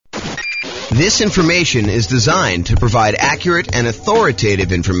This information is designed to provide accurate and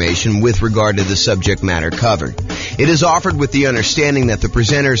authoritative information with regard to the subject matter covered. It is offered with the understanding that the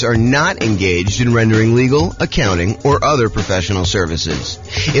presenters are not engaged in rendering legal, accounting, or other professional services.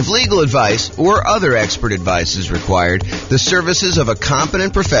 If legal advice or other expert advice is required, the services of a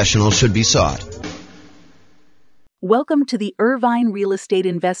competent professional should be sought. Welcome to the Irvine Real Estate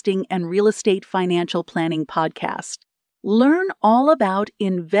Investing and Real Estate Financial Planning Podcast. Learn all about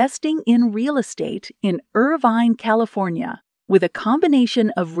investing in real estate in Irvine, California, with a combination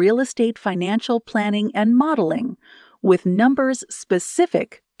of real estate financial planning and modeling, with numbers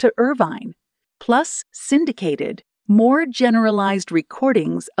specific to Irvine, plus syndicated, more generalized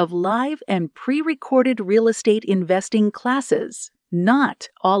recordings of live and pre-recorded real estate investing classes, not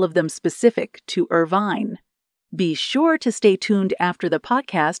all of them specific to Irvine. Be sure to stay tuned after the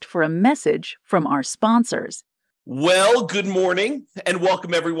podcast for a message from our sponsors. Well, good morning and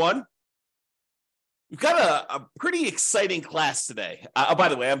welcome, everyone. We've got a pretty exciting class today. By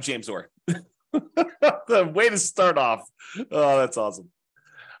the way, I'm James Orr. The way to start off. Oh, that's awesome.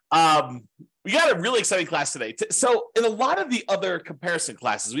 We got a really exciting class today. So in a lot of the other comparison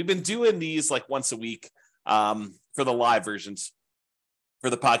classes, we've been doing these like once a week for the live versions. For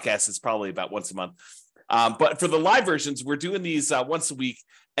the podcast, it's probably about once a month. But for the live versions, we're doing these once a week.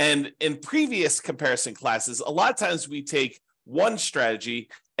 And in previous comparison classes, a lot of times we take one strategy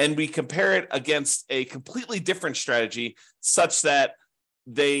and we compare it against a completely different strategy such that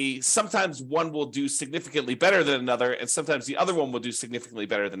sometimes one will do significantly better than another, and sometimes the other one will do significantly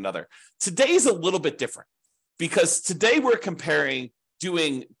better than another. Today's a little bit different because today we're comparing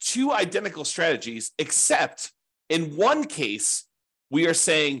doing two identical strategies, except in one case, we are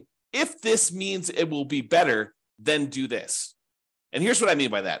saying, if this means it will be better, then do this. And here's what I mean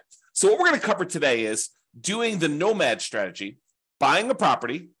by that. So what we're going to cover today is doing the nomad strategy, buying a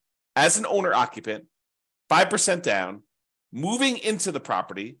property as an owner-occupant, 5% down, moving into the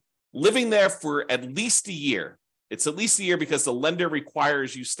property, living there for at least a year. It's at least a year because the lender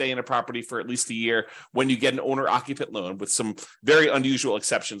requires you stay in a property for at least a year when you get an owner-occupant loan, with some very unusual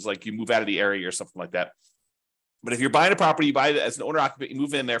exceptions, like you move out of the area or something like that. But if you're buying a property, you buy it as an owner-occupant, you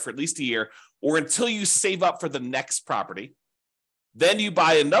move in there for at least a year, or until you save up for the next property. Then you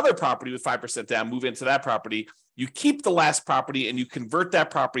buy another property with 5% down, move into that property. You keep the last property and you convert that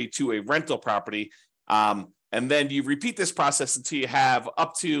property to a rental property. And then you repeat this process until you have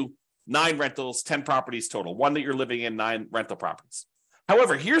up to 9 rentals, 10 properties total, one that you're living in, 9 rental properties.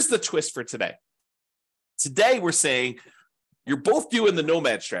 However, here's the twist for today. Today, we're saying you're both doing the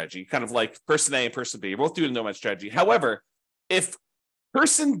nomad strategy, kind of like person A and person B. You're both doing the nomad strategy. However, if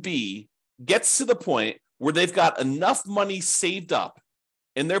person B gets to the point where they've got enough money saved up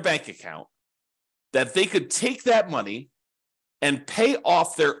in their bank account that they could take that money and pay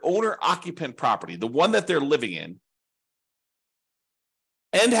off their owner-occupant property, the one that they're living in,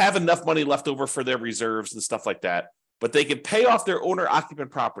 and have enough money left over for their reserves and stuff like that, but they could pay off their owner-occupant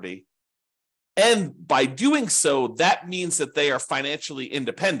property. And by doing so, that means that they are financially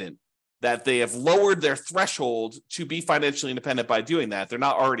independent, that they have lowered their threshold to be financially independent by doing that. They're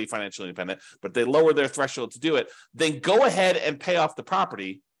not already financially independent, but they lower their threshold to do it. Then go ahead and pay off the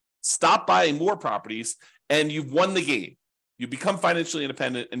property, stop buying more properties, and you've won the game. You become financially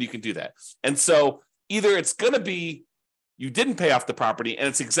independent and you can do that. And so either it's going to be you didn't pay off the property and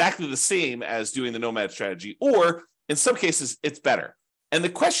it's exactly the same as doing the nomad strategy, or in some cases, it's better. And the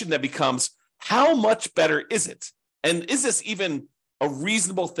question then becomes, how much better is it? And is this even a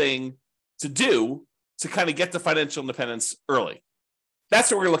reasonable thing to do to kind of get to financial independence early?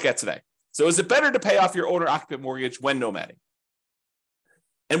 That's what we're going to look at today. So is it better to pay off your owner-occupant mortgage when nomading?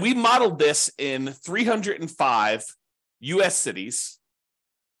 And we modeled this in 305 U.S. cities,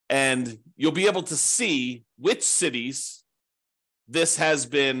 and you'll be able to see which cities this has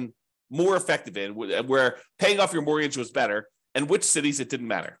been more effective in, where paying off your mortgage was better, and which cities it didn't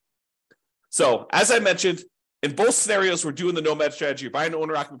matter. So as I mentioned, in both scenarios, we're doing the nomad strategy. You're buying an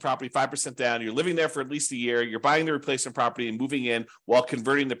owner-occupant property, 5% down. You're living there for at least a year. You're buying the replacement property and moving in while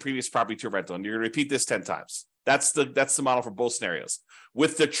converting the previous property to a rental. And you're going to repeat this 10 times. That's the model for both scenarios.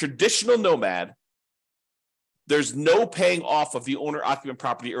 With the traditional nomad, there's no paying off of the owner-occupant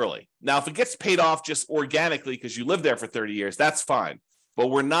property early. Now, if it gets paid off just organically because you lived there for 30 years, that's fine. But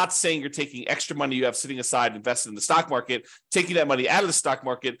we're not saying you're taking extra money you have sitting aside, invested in the stock market, taking that money out of the stock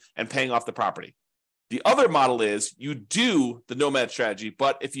market and paying off the property. The other model is you do the nomad strategy,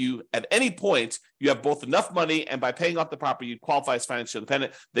 but if you, at any point, you have both enough money and by paying off the property, you qualify as financially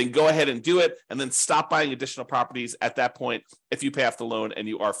independent, then go ahead and do it and then stop buying additional properties at that point if you pay off the loan and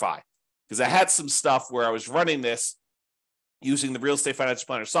you are fine. Because I had some stuff where I was running this using the real estate financial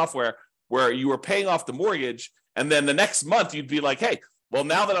planner software where you were paying off the mortgage, and then the next month you'd be like, hey, well,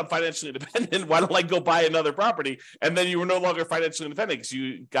 now that I'm financially independent, why don't I go buy another property? And then you were no longer financially independent because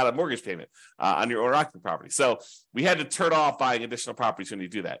you got a mortgage payment on your owner-occupant property. So we had to turn off buying additional properties when you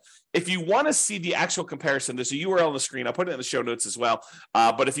do that. If you want to see the actual comparison, there's a URL on the screen. I'll put it in the show notes as well.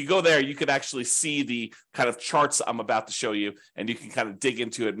 But if you go there, you could actually see the kind of charts I'm about to show you, and you can kind of dig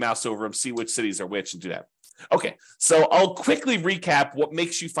into it, mouse over them, see which cities are which, and do that. Okay, so I'll quickly recap what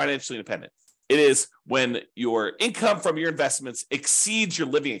makes you financially independent. It is when your income from your investments exceeds your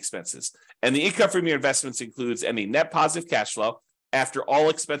living expenses. And the income from your investments includes any net positive cash flow after all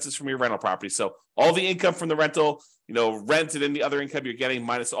expenses from your rental property. So all the income from the rental, rent and any other income you're getting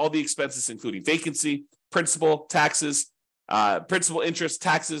minus all the expenses, including vacancy, principal, taxes, principal, interest,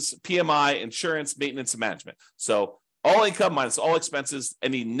 taxes, PMI, insurance, maintenance, and management. So all income minus all expenses,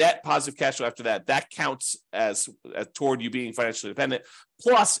 any net positive cash flow after that, that counts as toward you being financially independent,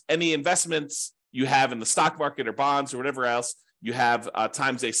 plus any investments you have in the stock market or bonds or whatever else you have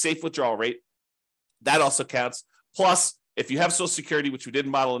times a safe withdrawal rate. That also counts. Plus, if you have Social Security, which we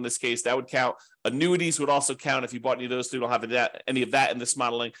didn't model in this case, that would count. Annuities would also count if you bought any of those. We don't have any of that in this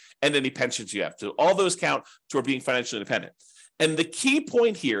modeling, and any pensions you have. So all those count toward being financially independent. And the key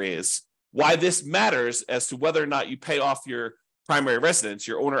point here is why this matters as to whether or not you pay off your primary residence,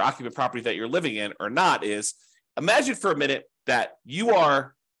 your owner-occupant property that you're living in or not, is imagine for a minute that you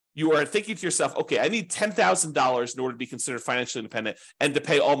are thinking to yourself, okay, I need $10,000 in order to be considered financially independent and to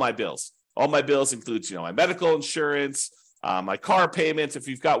pay all my bills. All my bills includes, my medical insurance, my car payments, if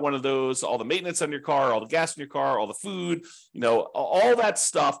you've got one of those, all the maintenance on your car, all the gas in your car, all the food, all that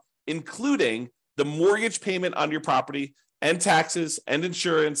stuff, including the mortgage payment on your property, and taxes and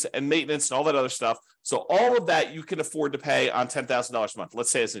insurance and maintenance and all that other stuff. So all of that you can afford to pay on $10,000 a month,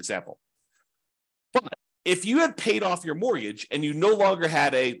 let's say as an example. But if you had paid off your mortgage and you no longer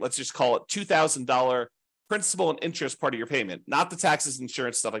had let's just call it $2,000 principal and interest part of your payment, not the taxes,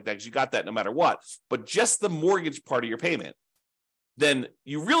 insurance, stuff like that, because you got that no matter what, but just the mortgage part of your payment, then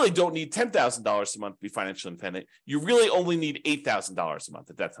you really don't need $10,000 a month to be financially independent. You really only need $8,000 a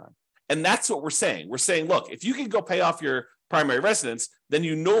month at that time. And that's what we're saying. We're saying, look, if you can go pay off your primary residence, then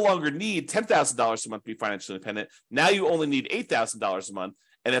you no longer need $10,000 a month to be financially independent. Now you only need $8,000 a month.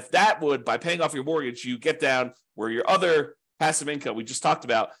 And if that would, by paying off your mortgage, you get down where your other passive income we just talked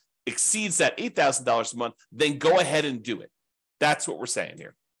about exceeds that $8,000 a month, then go ahead and do it. That's what we're saying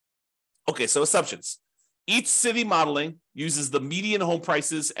here. Okay, so assumptions. Each city modeling uses the median home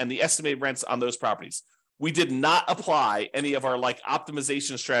prices and the estimated rents on those properties. We did not apply any of our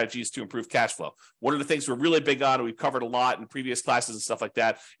optimization strategies to improve cash flow. One of the things we're really big on, and we've covered a lot in previous classes and stuff like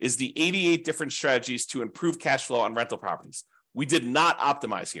that, is the 88 different strategies to improve cash flow on rental properties. We did not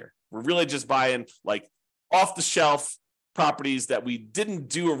optimize here. We're really just buying off-the-shelf properties that we didn't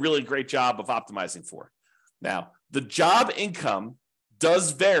do a really great job of optimizing for. Now, the job income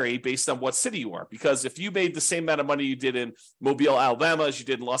does vary based on what city you are, because if you made the same amount of money you did in Mobile, Alabama as you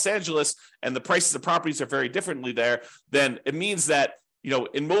did in Los Angeles, and the prices of properties are very differently there, then it means that,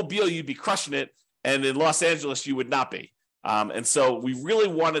 in Mobile, you'd be crushing it, and in Los Angeles, you would not be. And so we really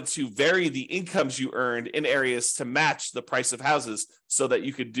wanted to vary the incomes you earned in areas to match the price of houses so that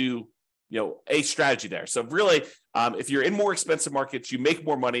you could do, a strategy there. So really, if you're in more expensive markets, you make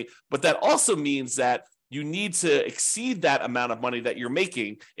more money, but that also means that you need to exceed that amount of money that you're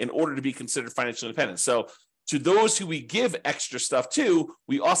making in order to be considered financially independent. So to those who we give extra stuff to,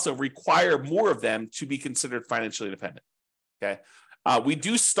 we also require more of them to be considered financially independent. Okay. We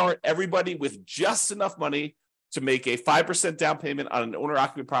do start everybody with just enough money to make a 5% down payment on an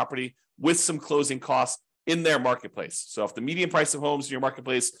owner-occupant property with some closing costs in their marketplace. So if the median price of homes in your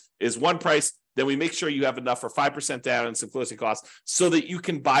marketplace is one price, then we make sure you have enough for 5% down and some closing costs so that you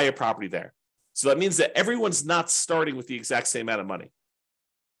can buy a property there. So that means that everyone's not starting with the exact same amount of money.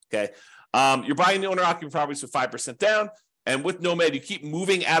 Okay. You're buying the owner-occupant properties with 5% down, and with Nomad, you keep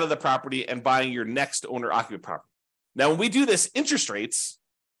moving out of the property and buying your next owner-occupant property. Now, when we do this, the interest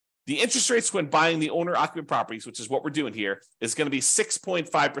rates when buying the owner-occupant properties, which is what we're doing here, is going to be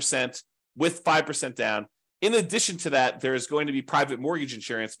 6.5% with 5% down. In addition to that, there is going to be private mortgage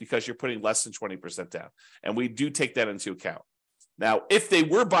insurance because you're putting less than 20% down. And we do take that into account. Now, if they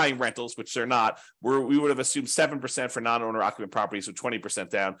were buying rentals, which they're not, we would have assumed 7% for non-owner occupant properties with 20%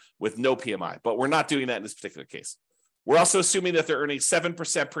 down with no PMI. But we're not doing that in this particular case. We're also assuming that they're earning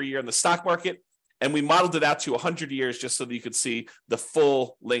 7% per year in the stock market. And we modeled it out to 100 years just so that you could see the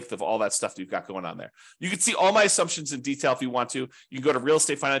full length of all that stuff that you've got going on there. You can see all my assumptions in detail if you want to. You can go to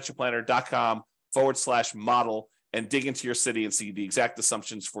realestatefinancialplanner.com/model and dig into your city and see the exact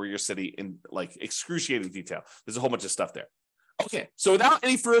assumptions for your city in excruciating detail. There's a whole bunch of stuff there. Okay, so without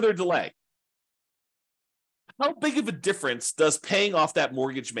any further delay, how big of a difference does paying off that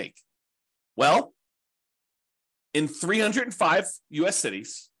mortgage make? Well, in 305 US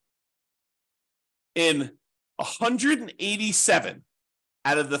cities, in 187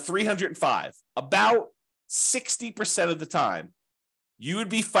 out of the 305, about 60% of the time, you would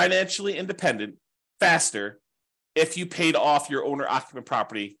be financially independent faster if you paid off your owner-occupant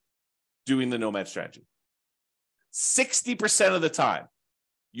property doing the nomad strategy. 60% of the time,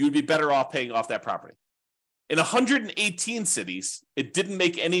 you would be better off paying off that property. In 118 cities, it didn't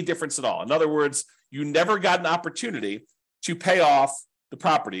make any difference at all. In other words, you never got an opportunity to pay off the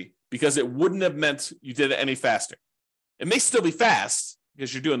property because it wouldn't have meant you did it any faster. It may still be fast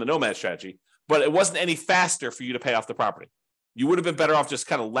because you're doing the nomad strategy, but it wasn't any faster for you to pay off the property. You would have been better off just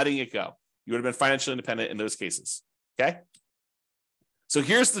kind of letting it go. You would have been financially independent in those cases, okay? So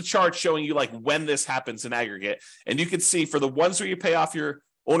here's the chart showing you like when this happens in aggregate. And you can see for the ones where you pay off your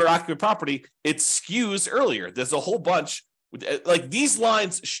owner-occupant property, it skews earlier. There's a whole bunch. Like these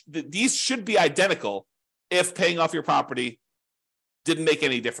lines, these should be identical if paying off your property didn't make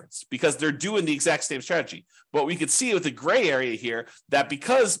any difference because they're doing the exact same strategy. But we could see with the gray area here that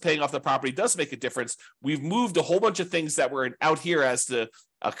because paying off the property does make a difference, we've moved a whole bunch of things that were out here as to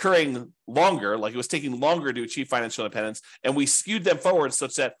occurring longer, like it was taking longer to achieve financial independence, and we skewed them forward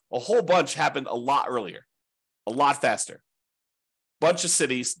such that a whole bunch happened a lot earlier, a lot faster. Bunch of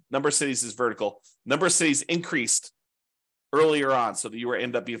cities, number of cities is vertical, number of cities increased earlier on so that you were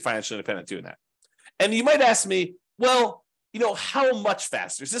end up being financially independent doing that. And you might ask me, well, how much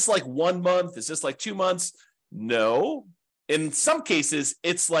faster? Is this like 1 month? Is this like 2 months? No. In some cases,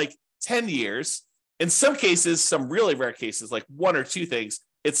 it's like 10 years. In some cases, some really rare cases, like 1 or 2 things,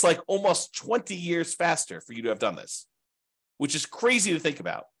 it's like almost 20 years faster for you to have done this, which is crazy to think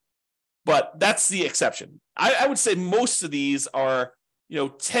about. But that's the exception. I would say most of these are,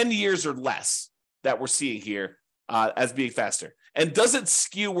 10 years or less that we're seeing here as being faster. And does it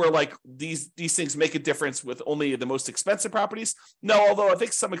skew where like these things make a difference with only the most expensive properties? No, although I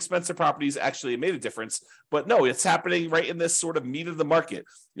think some expensive properties actually made a difference. But no, it's happening right in this sort of meat of the market.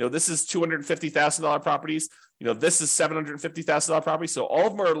 This is $250,000 properties. This is $750,000 properties. So all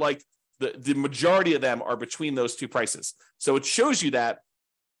of them are like the majority of them are between those two prices. So it shows you that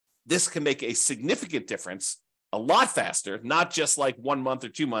this can make a significant difference a lot faster, not just like 1 month or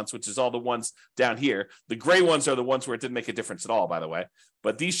 2 months, which is all the ones down here. The gray ones are the ones where it didn't make a difference at all, by the way.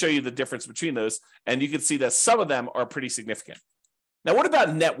 But these show you the difference between those. And you can see that some of them are pretty significant. Now, what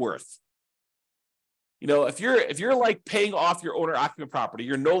about net worth? If you're like paying off your owner-occupant property,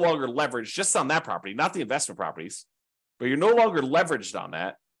 you're no longer leveraged just on that property, not the investment properties, but you're no longer leveraged on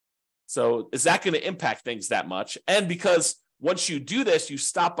that. So is that going to impact things that much? And because once you do this, you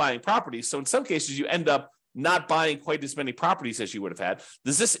stop buying properties. So in some cases, you end up not buying quite as many properties as you would have had.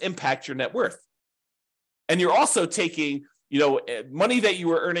 Does this impact your net worth? And you're also taking, money that you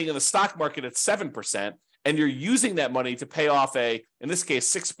were earning in the stock market at 7%, and you're using that money to pay off in this case,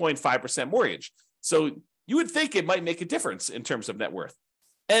 6.5% mortgage. So you would think it might make a difference in terms of net worth.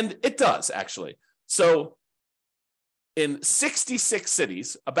 And it does, actually. So in 66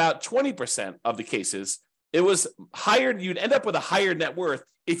 cities, about 20% of the cases, it was higher. You'd end up with a higher net worth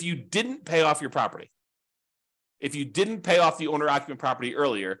if you didn't pay off your property. If you didn't pay off the owner-occupant property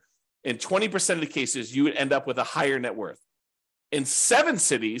earlier, in 20% of the cases, you would end up with a higher net worth. In 7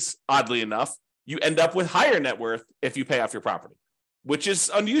 cities, oddly enough, you end up with higher net worth if you pay off your property, which is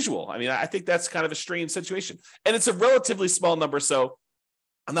unusual. I mean, I think that's kind of a strange situation. And it's a relatively small number, so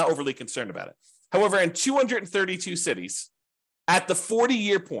I'm not overly concerned about it. However, in 232 cities, at the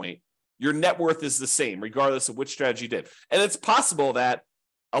 40-year point, your net worth is the same, regardless of which strategy you did. And it's possible that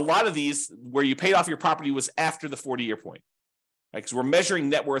a lot of these where you paid off your property was after the 40-year point, right? Because we're measuring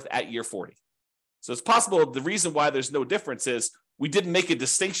net worth at year 40. So it's possible the reason why there's no difference is we didn't make a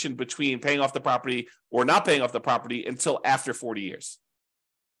distinction between paying off the property or not paying off the property until after 40 years.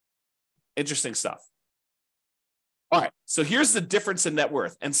 Interesting stuff. All right, so here's the difference in net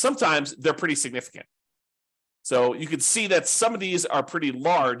worth. And sometimes they're pretty significant. So you can see that some of these are pretty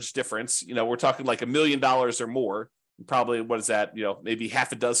large difference. We're talking like $1 million or more. Probably, what is that? Maybe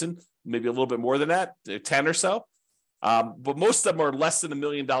half a dozen, maybe a little bit more than that, 10 or so. But most of them are less than $1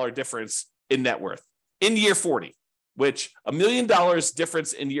 million difference in net worth in year 40, which $1 million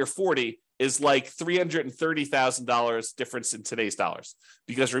difference in year 40 is like $330,000 difference in today's dollars.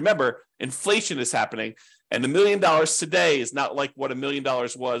 Because remember, inflation is happening, and $1 million today is not like what $1 million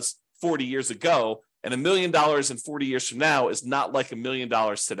was 40 years ago, and $1 million in 40 years from now is not like $1 million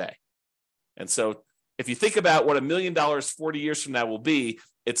today. And so if you think about what $1 million 40 years from now will be,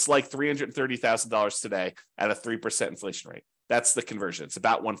 it's like $330,000 today at a 3% inflation rate. That's the conversion. It's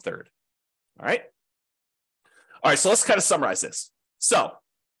about 1/3. All right. All right, so let's kind of summarize this. So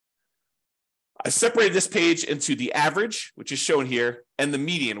I separated this page into the average, which is shown here, and the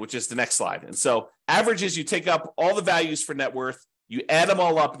median, which is the next slide. And so average is you take up all the values for net worth, you add them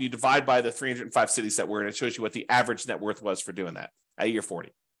all up, and you divide by the 305 cities that we're in. It shows you what the average net worth was for doing that at year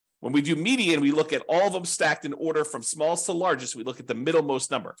 40. When we do median, we look at all of them stacked in order from smallest to largest. We look at the middlemost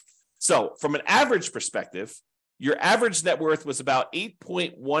number. So from an average perspective, your average net worth was about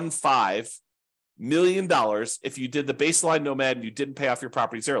 $8.15 million if you did the baseline nomad and you didn't pay off your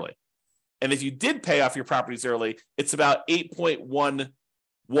properties early. And if you did pay off your properties early, it's about 8.11.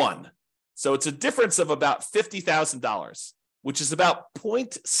 So it's a difference of about $50,000, which is about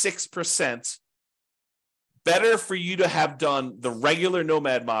 0.6% better for you to have done the regular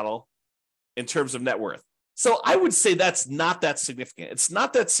nomad model in terms of net worth. So I would say that's not that significant. It's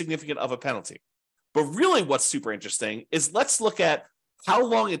not that significant of a penalty. But really what's super interesting is let's look at how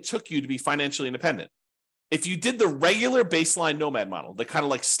long it took you to be financially independent. If you did the regular baseline nomad model, the kind of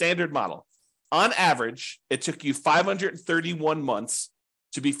like standard model, on average, it took you 531 months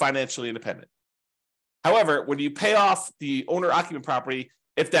to be financially independent. However, when you pay off the owner-occupant property,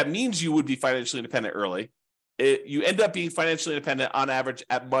 if that means you would be financially independent early, you end up being financially independent on average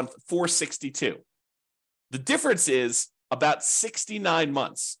at month 462. The difference is about 69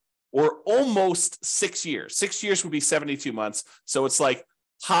 months or almost 6 years. 6 years would be 72 months. So it's like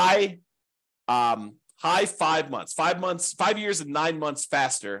high 5 months, 5 years and 9 months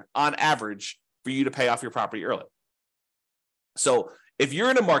faster on average for you to pay off your property early. So if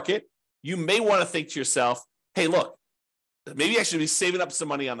you're in a market, you may want to think to yourself, hey, look, maybe I should be saving up some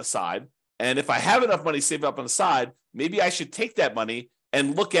money on the side. And if I have enough money saved up on the side, maybe I should take that money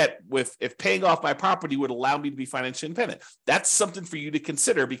and look at if paying off my property would allow me to be financially independent. That's something for you to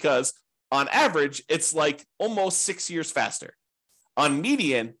consider because on average, it's like almost 6 years faster. On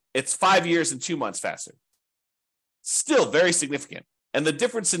median, it's 5 years and 2 months faster. Still very significant. And the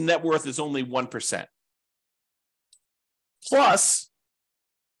difference in net worth is only 1%. Plus,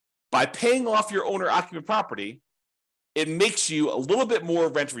 by paying off your owner-occupant property, it makes you a little bit more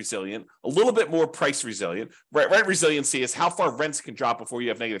rent resilient, a little bit more price resilient. Rent resiliency is how far rents can drop before you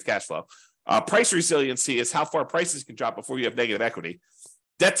have negative cash flow. Price resiliency is how far prices can drop before you have negative equity.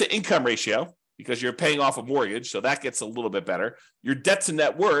 Debt to income ratio, because you're paying off a mortgage, so that gets a little bit better. Your debt to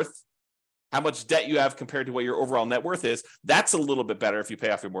net worth, how much debt you have compared to what your overall net worth is, that's a little bit better if you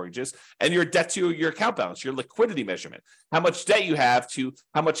pay off your mortgages. And your debt to your account balance, your liquidity measurement, how much debt you have to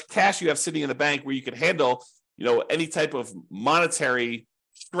how much cash you have sitting in the bank where you can handle, any type of monetary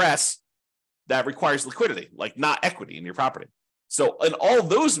stress that requires liquidity, like not equity in your property. So in all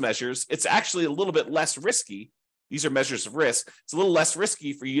those measures, it's actually a little bit less risky. These are measures of risk. It's a little less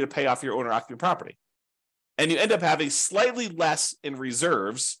risky for you to pay off your owner-occupant property. And you end up having slightly less in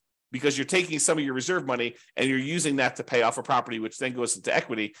reserves because you're taking some of your reserve money and you're using that to pay off a property, which then goes into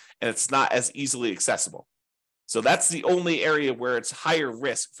equity, and it's not as easily accessible. So that's the only area where it's higher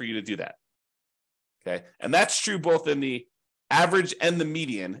risk for you to do that. Okay. And that's true both in the average and the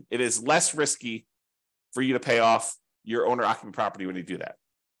median. It is less risky for you to pay off your owner-occupant property when you do that.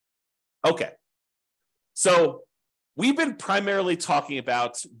 Okay. So we've been primarily talking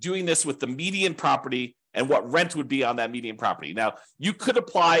about doing this with the median property and what rent would be on that median property. Now, you could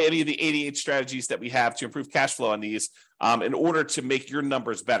apply any of the 88 strategies that we have to improve cash flow on these in order to make your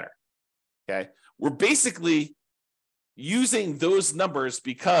numbers better. Okay. We're basically using those numbers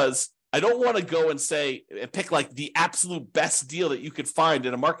because I don't want to go and pick like the absolute best deal that you could find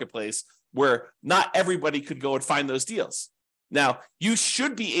in a marketplace where not everybody could go and find those deals. Now, you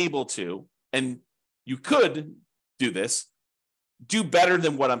should be able to, and you could do this, do better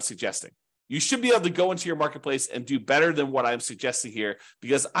than what I'm suggesting. You should be able to go into your marketplace and do better than what I'm suggesting here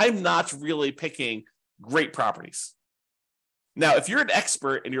because I'm not really picking great properties. Now, if you're an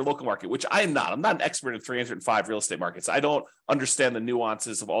expert in your local market, which I am not, I'm not an expert in 305 real estate markets. I don't understand the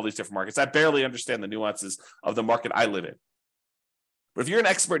nuances of all these different markets. I barely understand the nuances of the market I live in. But if you're an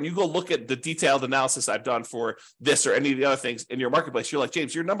expert and you go look at the detailed analysis I've done for this or any of the other things in your marketplace, you're like,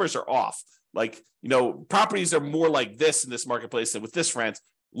 James, your numbers are off. Like, properties are more like this in this marketplace than with this rent.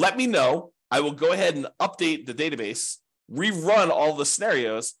 Let me know. I will go ahead and update the database, rerun all the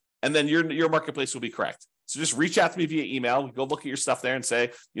scenarios, and then your marketplace will be correct. So just reach out to me via email, go look at your stuff there and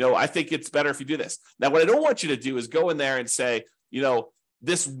say, I think it's better if you do this. Now, what I don't want you to do is go in there and say,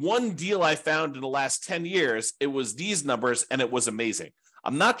 this one deal I found in the last 10 years, it was these numbers and it was amazing.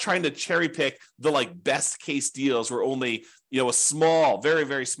 I'm not trying to cherry pick the best case deals where only, a small, very,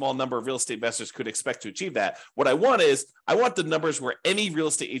 very small number of real estate investors could expect to achieve that. What I want the numbers where any real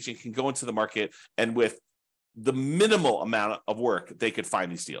estate agent can go into the market and with the minimal amount of work, they could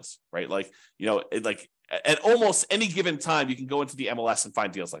find these deals, right? At almost any given time, you can go into the MLS and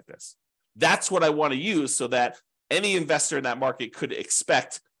find deals like this. That's what I want to use so that any investor in that market could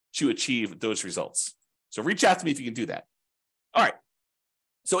expect to achieve those results. So reach out to me if you can do that. All right.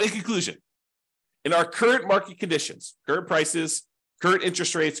 So in conclusion, in our current market conditions, current prices, current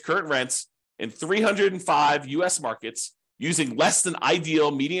interest rates, current rents, in 305 U.S. markets, using less than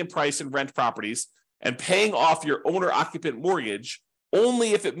ideal median price and rent properties, and paying off your owner-occupant mortgage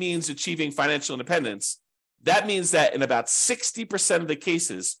only if it means achieving financial independence, that means that in about 60% of the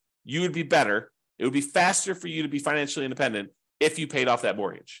cases, you would be better. It would be faster for you to be financially independent if you paid off that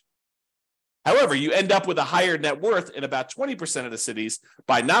mortgage. However, you end up with a higher net worth in about 20% of the cities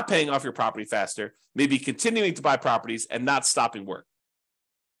by not paying off your property faster, maybe continuing to buy properties and not stopping work.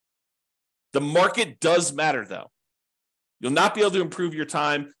 The market does matter, though. You'll not be able to improve your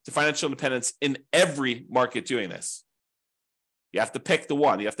time to financial independence in every market doing this. You have to pick the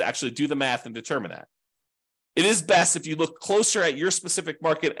one. You have to actually do the math and determine that. It is best if you look closer at your specific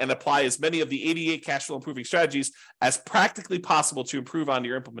market and apply as many of the 88 cash flow improving strategies as practically possible to improve on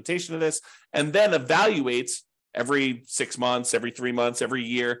your implementation of this, and then evaluate every 6 months, every 3 months, every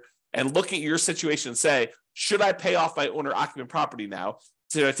year, and look at your situation and say, should I pay off my owner-occupant property now?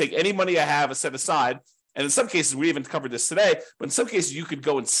 Should I take any money I have set aside? And in some cases, we even covered this today, but in some cases, you could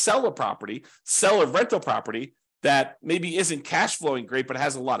go and sell a property, sell a rental property that maybe isn't cash flowing great, but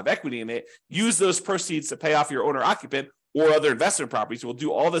has a lot of equity in it. Use those proceeds to pay off your owner occupant or other investment properties. We'll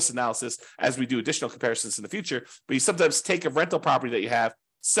do all this analysis as we do additional comparisons in the future. But you sometimes take a rental property that you have,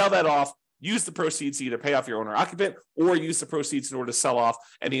 sell that off, use the proceeds to either pay off your owner occupant or use the proceeds in order to sell off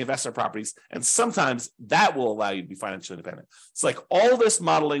any investment properties. And sometimes that will allow you to be financially independent. It's like all this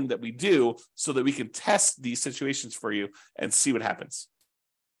modeling that we do so that we can test these situations for you and see what happens.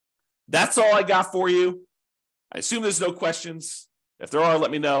 That's all I got for you. I assume there's no questions. If there are,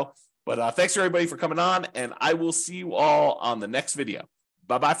 let me know. But thanks everybody for coming on, and I will see you all on the next video.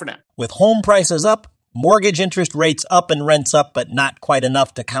 Bye-bye for now. With home prices up, mortgage interest rates up and rents up, but not quite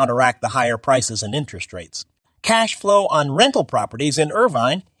enough to counteract the higher prices and interest rates. Cash flow on rental properties in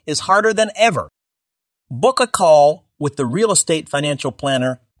Irvine is harder than ever. Book a call with the Real Estate Financial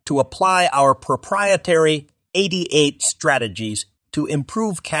Planner to apply our proprietary 88 strategies to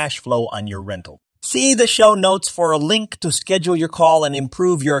improve cash flow on your rental. See the show notes for a link to schedule your call and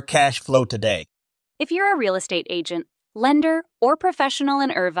improve your cash flow today. If you're a real estate agent, lender, or professional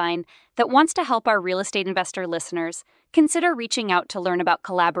in Irvine that wants to help our real estate investor listeners, consider reaching out to learn about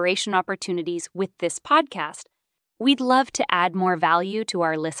collaboration opportunities with this podcast. We'd love to add more value to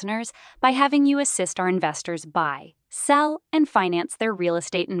our listeners by having you assist our investors buy, sell, and finance their real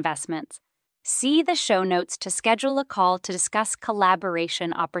estate investments. See the show notes to schedule a call to discuss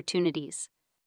collaboration opportunities.